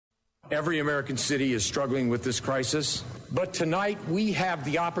Every American city is struggling with this crisis, but tonight we have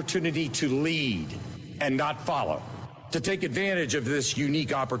the opportunity to lead and not follow, to take advantage of this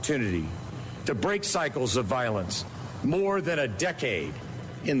unique opportunity, to break cycles of violence more than a decade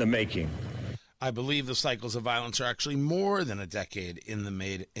in the making. I believe the cycles of violence are actually more than a decade in the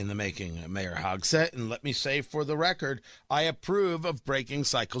making, Mayor Hogsett. And let me say for the record, I approve of breaking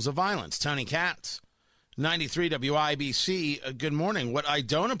cycles of violence. Tony Katz, 93 WIBC, good morning. What I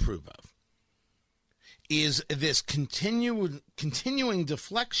don't approve of is this continuing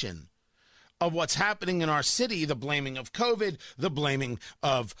deflection of what's happening in our city, the blaming of COVID, the blaming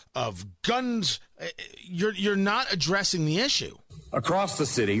of guns. You're not addressing the issue. Across the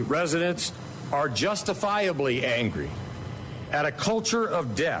city, residents are justifiably angry at a culture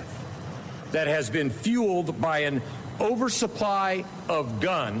of death that has been fueled by an oversupply of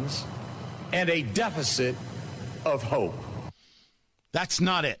guns and a deficit of hope. That's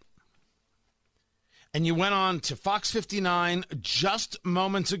not it. And you went on to Fox 59 just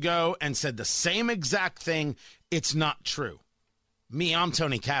moments ago and said the same exact thing. It's not true. I'm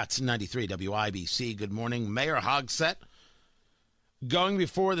Tony Katz, 93 WIBC. Good morning. Mayor Hogsett going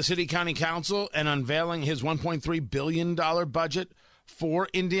before the City County Council and unveiling his $1.3 billion budget for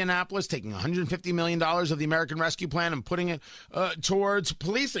Indianapolis, taking $150 million of the American Rescue Plan and putting it towards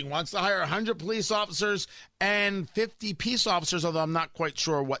policing. Wants to hire 100 police officers and 50 peace officers, although I'm not quite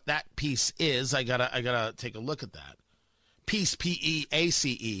sure what that piece is. I gotta take a look at that. Peace,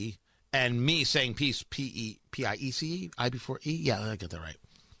 P-E-A-C-E, and me saying peace, P-E-P-I-E-C-E, I before E? Yeah, I got that right.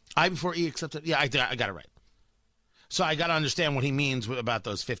 I before E, except that, yeah, I got it right. So I got to understand what he means about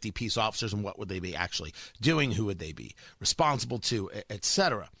those 50 peace officers and what would they be actually doing, who would they be responsible to,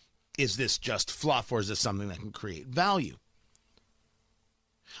 etc. Is this just fluff, or is this something that can create value?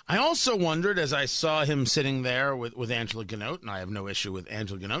 I also wondered, as I saw him sitting there with Angela Ganote, and I have no issue with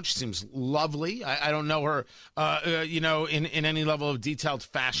Angela Ganote. She seems lovely. I don't know her, in any level of detailed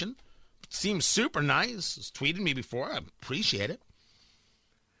fashion. Seems super nice. She's tweeted me before. I appreciate it.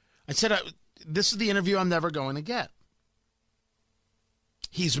 I said, this is the interview I'm never going to get.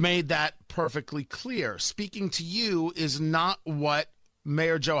 He's made that perfectly clear. Speaking to you is not what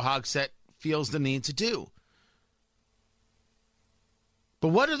Mayor Joe Hogsett feels the need to do. But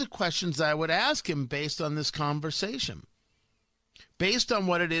what are the questions I would ask him based on this conversation? Based on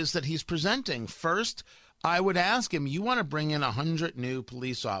what it is that he's presenting? First, I would ask him, you want to bring in 100 new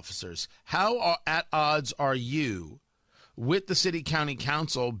police officers. How at odds are you with the City County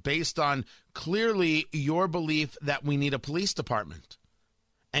Council based on clearly your belief that we need a police department?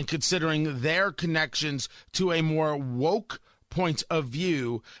 And considering their connections to a more woke point of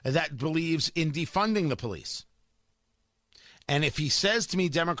view that believes in defunding the police. And if he says to me,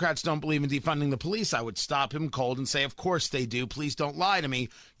 Democrats don't believe in defunding the police, I would stop him cold and say, of course they do. Please don't lie to me.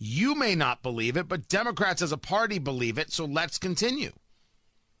 You may not believe it, but Democrats as a party believe it, so let's continue.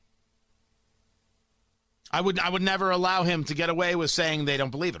 I would never allow him to get away with saying they don't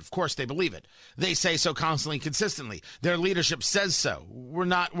believe it. Of course they believe it. They say so constantly, consistently. Their leadership says so. We're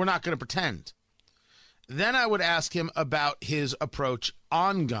not going to pretend. Then I would ask him about his approach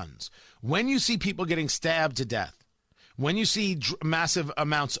on guns. When you see people getting stabbed to death, when you see massive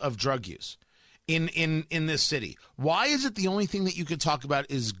amounts of drug use in this city, why is it the only thing that you could talk about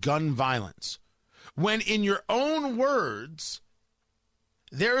is gun violence? When in your own words,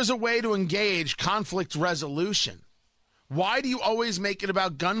 there is a way to engage conflict resolution. Why do you always make it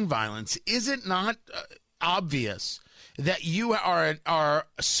about gun violence? Is it not obvious that you are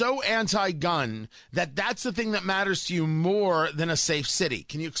so anti-gun that that's the thing that matters to you more than a safe city?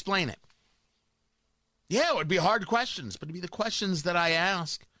 Can you explain it? Yeah, it would be hard questions, but it'd be the questions that I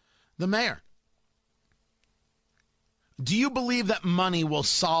ask the mayor. Do you believe that money will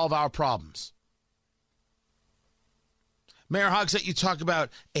solve our problems? Mayor Hogsett, you talk about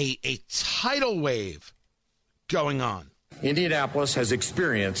a tidal wave going on. Indianapolis has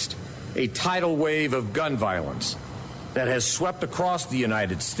experienced a tidal wave of gun violence that has swept across the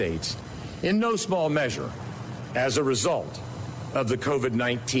United States in no small measure as a result of the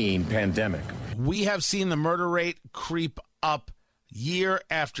COVID-19 pandemic. We have seen the murder rate creep up year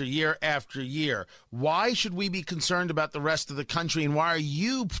after year after year. Why should we be concerned about the rest of the country? And why are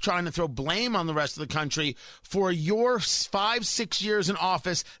you trying to throw blame on the rest of the country for your 5-6 years in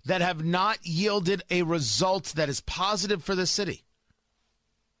office that have not yielded a result that is positive for the city?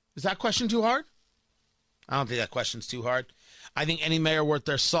 Is that question too hard? I don't think that question's too hard. I think any mayor worth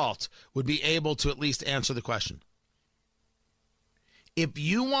their salt would be able to at least answer the question. If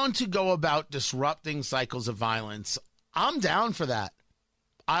you want to go about disrupting cycles of violence, I'm down for that.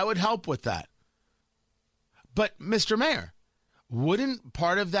 I would help with that. But, Mr. Mayor, wouldn't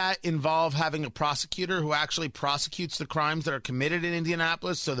part of that involve having a prosecutor who actually prosecutes the crimes that are committed in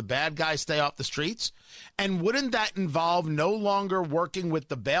Indianapolis so the bad guys stay off the streets? And wouldn't that involve no longer working with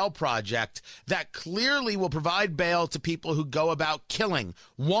the bail project that clearly will provide bail to people who go about killing?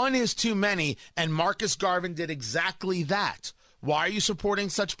 One is too many, and Marcus Garvin did exactly that. Why are you supporting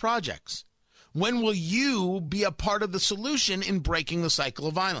such projects? When will you be a part of the solution in breaking the cycle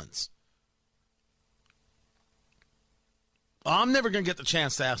of violence? I'm never going to get the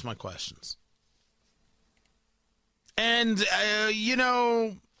chance to ask my questions. And,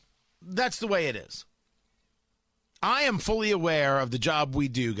 that's the way it is. I am fully aware of the job we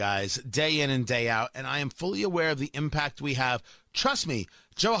do, guys, day in and day out, and I am fully aware of the impact we have. Trust me,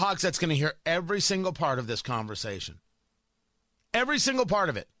 Joe Hogshead's going to hear every single part of this conversation. Every single part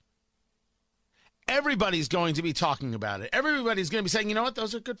of it. Everybody's going to be talking about it. Everybody's going to be saying, you know what,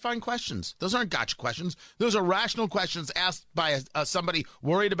 those are good, fine questions. Those aren't gotcha questions. Those are rational questions asked by somebody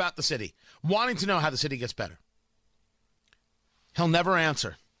worried about the city, wanting to know how the city gets better. He'll never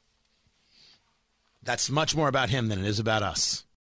answer. That's much more about him than it is about us.